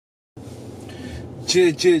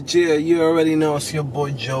You already know it's your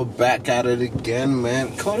boy Joe back at it again,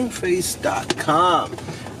 man. CodingPhase.com.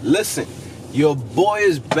 Listen, your boy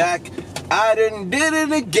is back. I done did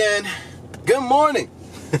it again. Good morning.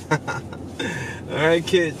 Alright,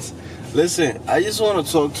 kids. Listen, I just want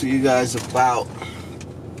to talk to you guys about,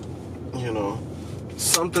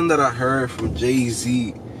 something that I heard from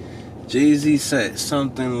Jay-Z. Jay-Z said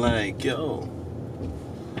something like,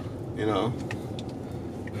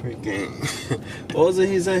 freaking, what was it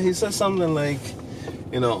he said? He said something like,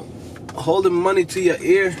 holding money to your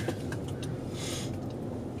ear,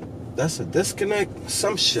 that's a disconnect,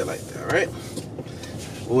 some shit like that, right?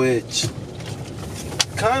 Which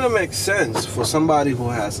kind of makes sense for somebody who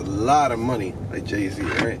has a lot of money, like Jay-Z,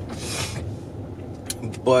 right?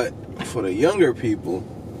 But for the younger people,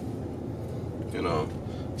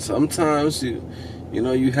 sometimes you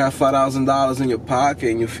have $5,000 in your pocket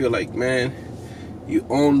and you feel like, man, you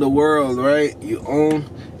own the world, right? You own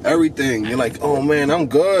everything. You're like, oh man, I'm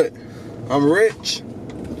good. I'm rich.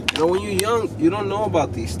 When you're young, you don't know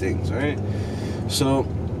about these things, right? So,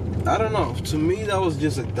 I don't know. To me, that was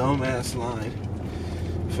just a dumbass line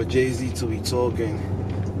for Jay-Z to be talking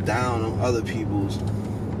down on other people's.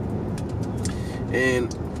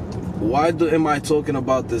 And why am I talking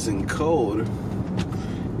about this in code?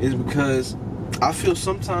 Is because I feel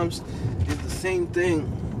sometimes it's the same thing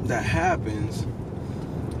that happens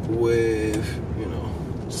with,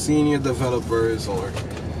 senior developers or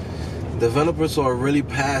developers who are really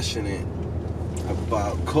passionate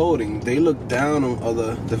about coding. They look down on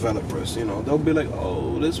other developers. They'll be like,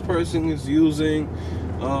 oh, this person is using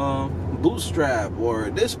Bootstrap, or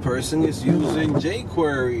this person is using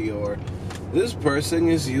jQuery, or this person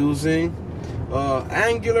is using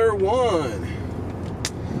Angular 1.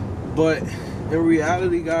 But in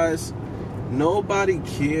reality, guys, nobody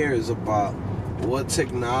cares about what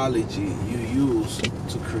technology you use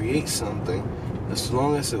to create something as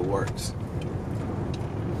long as it works.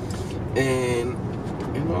 And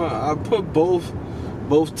I put both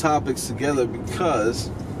topics together because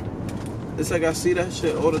it's like I see that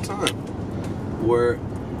shit all the time, where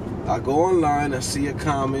I go online and see a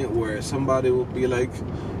comment where somebody will be like,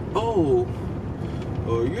 oh,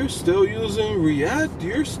 you're still using React,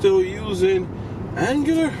 you're still using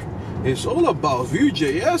Angular, it's all about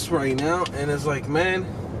Vue.js right now. And it's like, man,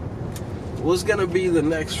 what's gonna be the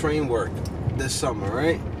next framework this summer,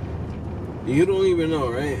 right? You don't even know,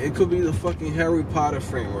 right? It could be the fucking Harry Potter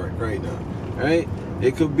framework right now, right?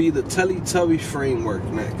 It could be the Teletubby framework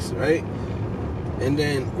next, right? And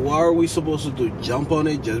then what are we supposed to do? Jump on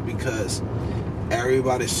it just because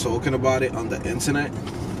everybody's talking about it on the internet?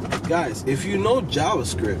 Guys, if you know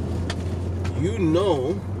JavaScript, you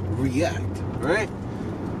know React, right?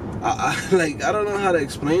 I don't know how to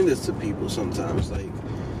explain this to people sometimes. Like,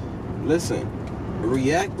 listen,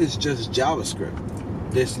 React is just JavaScript.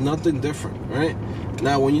 There's nothing different, right?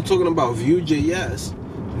 Now, when you're talking about Vue.js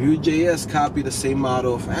copied the same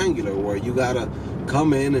model of Angular, where you gotta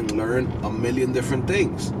come in and learn a million different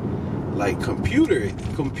things. Like computer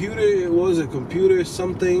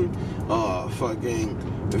something, fucking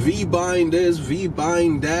V-bind this,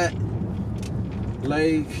 V-bind that,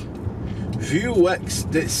 like Vuex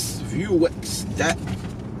this, Vuex that.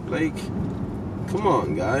 Like, come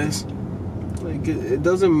on, guys. Like, it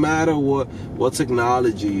doesn't matter what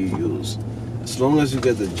technology you use, as long as you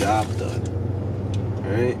get the job done,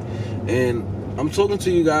 right? And I'm talking to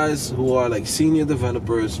you guys who are like senior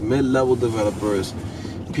developers, mid-level developers,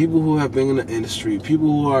 people who have been in the industry, people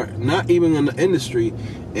who are not even in the industry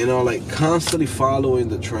and are like constantly following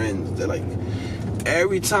the trends. They're like,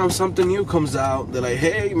 every time something new comes out, they're like,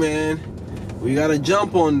 hey man, we gotta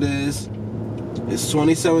jump on this. It's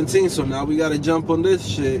 2017, so now we gotta jump on this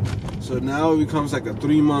shit. So now it becomes like a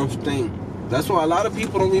 3-month thing. That's why a lot of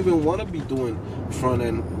people don't even want to be doing front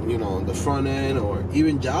end, the front end or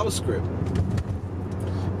even JavaScript,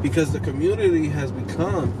 because the community has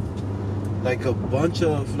become like a bunch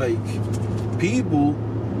of like people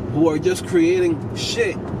who are just creating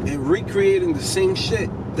shit and recreating the same shit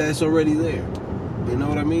that's already there. You know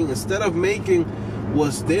what I mean? Instead of making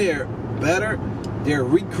what's there better, they're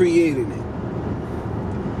recreating it.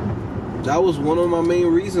 That was one of my main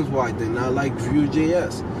reasons why I did not like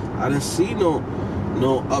Vue.js. I didn't see no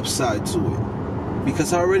upside to it,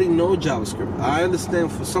 because I already know JavaScript. I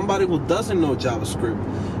understand for somebody who doesn't know JavaScript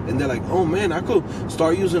and they're like, oh man, I could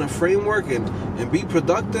start using a framework and be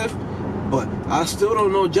productive, but I still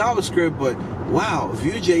don't know JavaScript. But wow,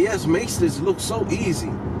 Vue.js makes this look so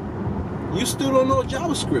easy. You still don't know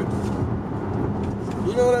JavaScript.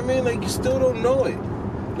 You know what I mean? Like, you still don't know it.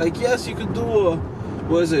 Like, yes, you could do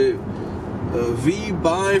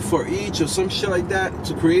v-bind for each or some shit like that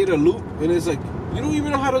to create a loop, and it's like, you don't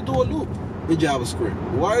even know how to do a loop in JavaScript.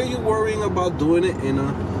 Why are you worrying about doing it in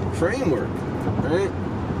a framework, right?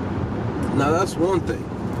 Now that's one thing,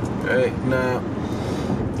 right? Now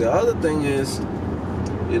the other thing is,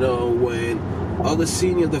 you know, when other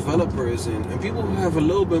senior developers and people who have a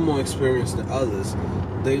little bit more experience than others,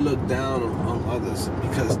 they look down on others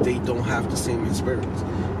because they don't have the same experience.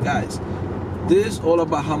 Guys, this is all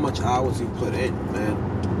about how much hours you put in,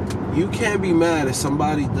 man. You can't be mad if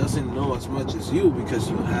somebody doesn't know as much as you because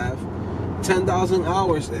you have 10,000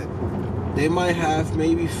 hours in. They might have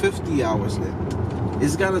maybe 50 hours in.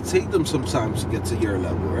 It's gonna take them some time to get to your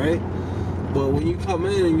level, right? But when you come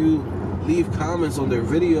in and you leave comments on their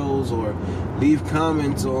videos or leave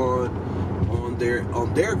comments on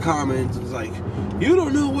their comments, it's like, you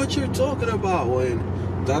don't know what you're talking about when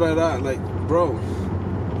da-da-da. Like, bro,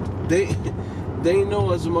 they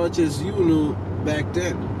know as much as you knew back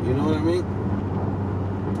then. You know what I mean?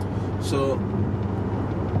 So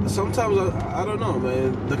sometimes I don't know,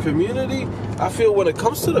 man. The community, I feel when it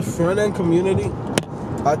comes to the front-end community,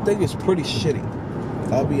 I think it's pretty shitty.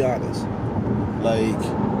 I'll be honest. Like,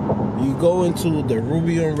 you go into the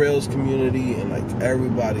Ruby on Rails community and like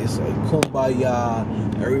everybody's like kumbaya,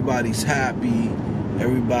 everybody's happy,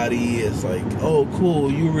 everybody is like, oh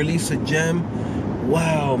cool, you release a gem,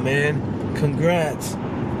 wow man, congrats,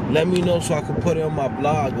 let me know so I can put it on my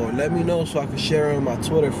blog, or let me know so I can share it on my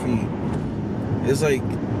Twitter feed. It's like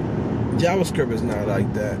JavaScript is not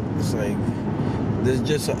like that. It's like there's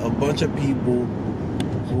just a bunch of people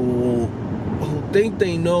who think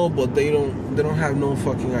they know, but they don't have no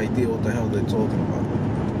fucking idea what the hell they're talking about.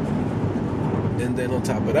 And then on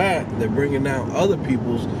top of that, they're bringing down other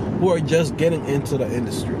peoples who are just getting into the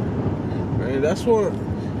industry, right? That's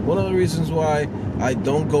one of the reasons why I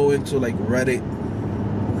don't go into like Reddit.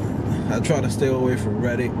 I try to stay away from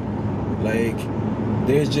Reddit. Like,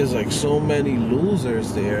 there's just like so many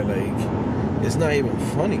losers there. Like, it's not even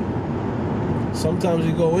funny. Sometimes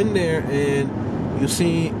you go in there and you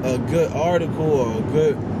see a good article or a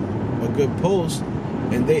good post,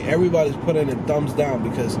 and everybody's putting a thumbs down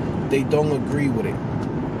because they don't agree with it.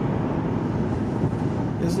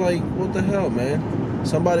 It's like, what the hell, man?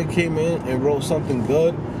 Somebody came in and wrote something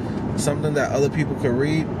good, something that other people could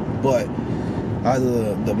read, but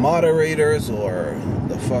either the moderators or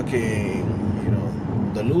the fucking, you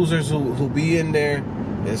know, the losers who be in there,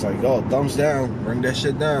 it's like, oh, thumbs down, bring that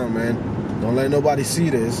shit down, man. Don't let nobody see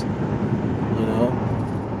this. You know,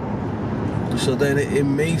 so then it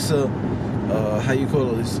makes a how you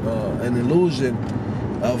call this, an illusion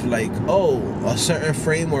of like, oh, a certain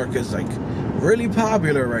framework is like really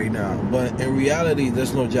popular right now, but in reality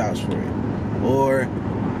there's no jobs for it, or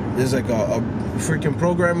there's like a freaking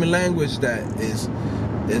programming language that is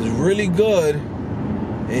really good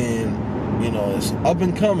and, you know, it's up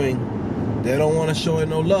and coming. They don't want to show it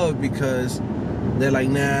no love because they're like,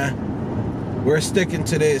 nah, we're sticking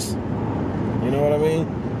to this. You know what I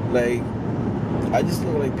mean? Like, I just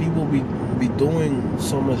think like people be doing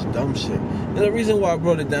so much dumb shit. And the reason why I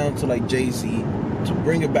brought it down to like Jay-Z, to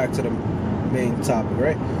bring it back to the main topic,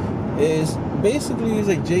 right, is basically it's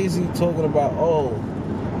like Jay-Z talking about, oh,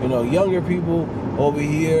 you know, younger people over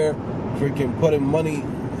here freaking putting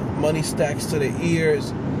money stacks to their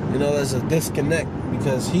ears. You know, there's a disconnect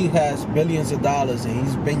because he has billions of dollars and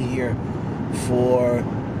he's been here for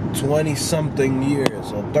 20-something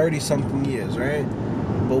years or 30-something years, right?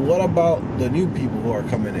 But what about the new people who are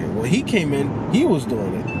coming in? When he came in, he was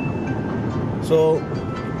doing it. So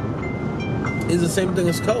it's the same thing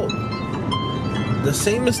as code. The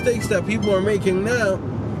same mistakes that people are making now,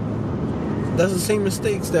 that's the same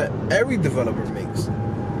mistakes that every developer makes.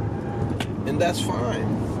 And that's fine.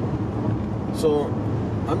 So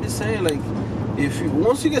I'm just saying, like,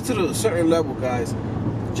 once you get to a certain level, guys,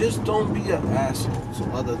 just don't be an asshole to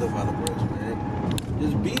other developers, man.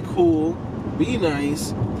 Just be cool, be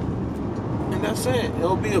nice, and that's it.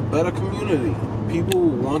 It'll be a better community. People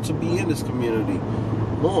will want to be in this community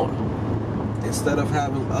more, instead of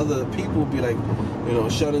having other people be like, you know,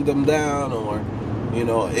 shutting them down, or, you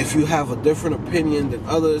know, if you have a different opinion than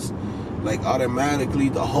others, like automatically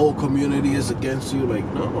the whole community is against you. Like,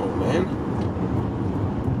 no, man.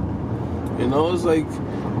 You know, it's like,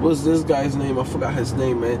 what's this guy's name? I forgot his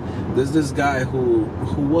name, man. There's this guy who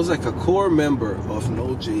was like a core member of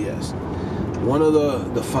Node.js, one of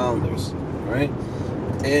the founders, right?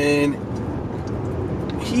 And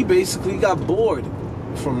he basically got bored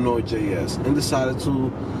from Node.js and decided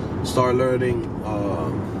to start learning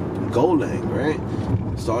Golang, right?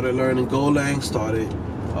 Started learning Golang, started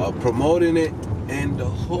promoting it, and the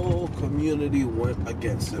whole community went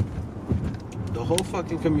against him. the whole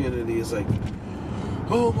fucking community is like,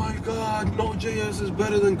 oh my God, Node.js is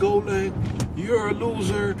better than Golang. You're a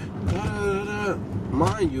loser. Da, da, da.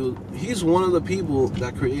 Mind you, he's one of the people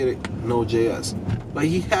that created Node.js. Like,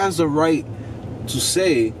 he has the right to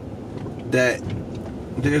say that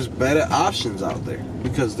there's better options out there,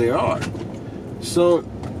 because there are. So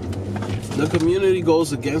the community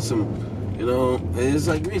goes against him, you know. And it's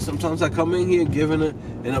like me, sometimes I come in here giving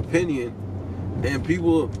an opinion, and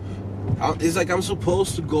people, it's like I'm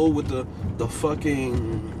supposed to go with the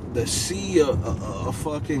sea of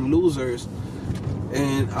fucking losers,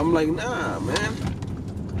 and I'm like, nah, man.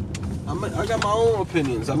 I got my own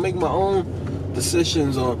opinions. I make my own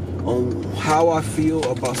decisions on how I feel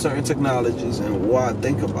about certain technologies and what I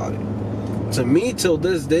think about it. To me, till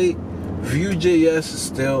this day, Vue.js is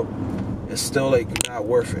still like not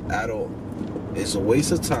worth it at all. It's a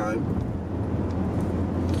waste of time.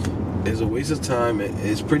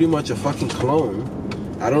 It's pretty much a fucking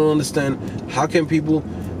clone. I don't understand how can people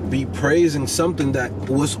be praising something that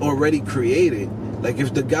was already created. Like,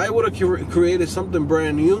 if the guy would have created something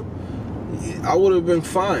brand new, I would have been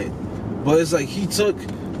fine. But it's like he took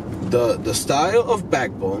the style of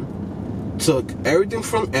Backbone, took everything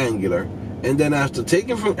from Angular, and then after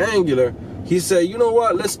taking from Angular, he said, you know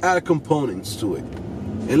what, let's add components to it.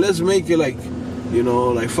 And let's make it like, you know,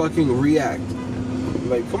 like fucking React.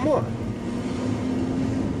 Like, come on.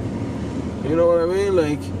 You know what I mean?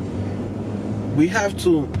 Like, we have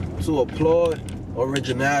to applaud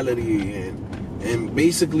originality and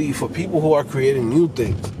basically, for people who are creating new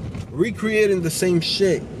things, recreating the same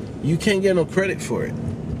shit, you can't get no credit for it.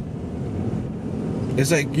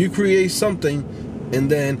 It's like you create something and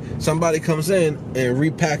then somebody comes in and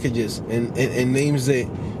repackages and names it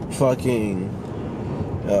fucking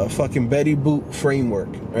Betty Boot framework,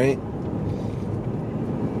 right?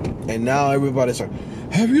 And now everybody's like,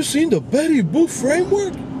 have you seen the Betty Boot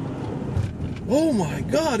framework? Oh my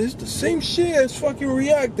God, it's the same shit as fucking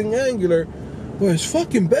React and Angular, but it's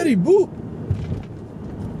fucking Betty Boot.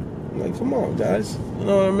 Like, come on, guys. You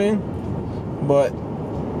know what I mean? But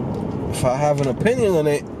if I have an opinion on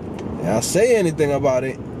it, and I say anything about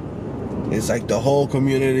it, it's like the whole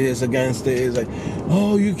community is against it. It's like,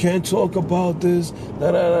 oh, you can't talk about this.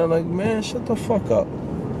 Da, da, da. Like, man, shut the fuck up.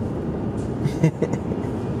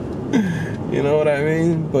 You know what I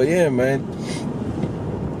mean? But yeah, man,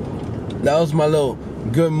 that was my little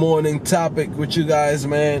good morning topic with you guys,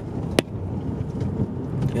 man.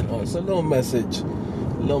 You know, it's a little message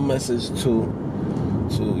to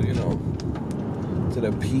you know, to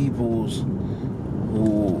the peoples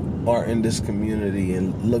who are in this community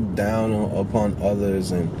and look down upon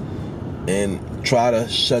others and try to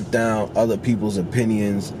shut down other people's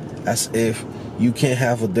opinions as if you can't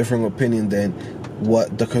have a different opinion than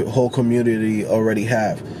what the whole community already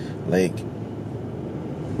have. Like,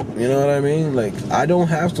 you know what I mean? Like, I don't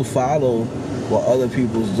have to follow what other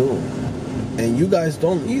people's do, and you guys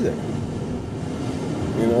don't either.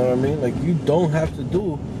 You know what I mean? Like, you don't have to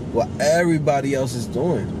do what everybody else is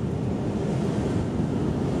doing.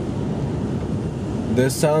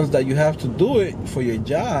 There's times that you have to do it for your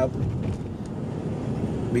job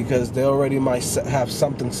because they already might have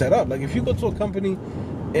something set up. Like, if you go to a company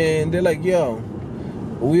and they're like, yo,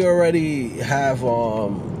 we already have, I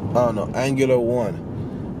don't know, Angular 1.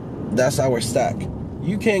 That's our stack.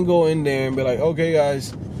 You can't go in there and be like, okay,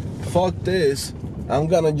 guys, fuck this. I'm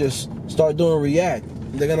gonna just start doing React.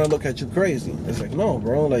 They're gonna look at you crazy. It's like, no,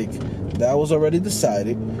 bro, like, that was already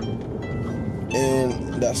decided,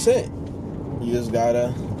 and that's it. You just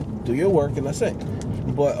gotta do your work, and that's it.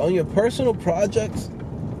 But on your personal projects,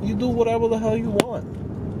 you do whatever the hell you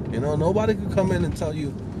want. You know, nobody could come in and tell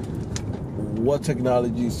you what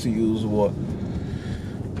technologies to use, what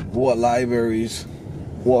libraries,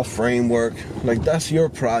 what framework. Like, that's your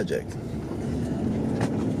project.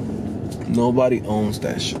 Nobody owns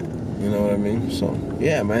that shit. You know what I mean? So,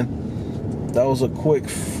 yeah, man. That was a quick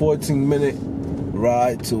 14-minute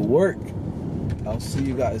ride to work. I'll see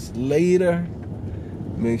you guys later.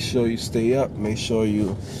 Make sure you stay up. Make sure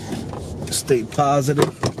you stay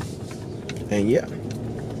positive. And yeah,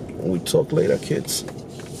 we talk later, kids.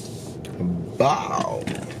 Bow.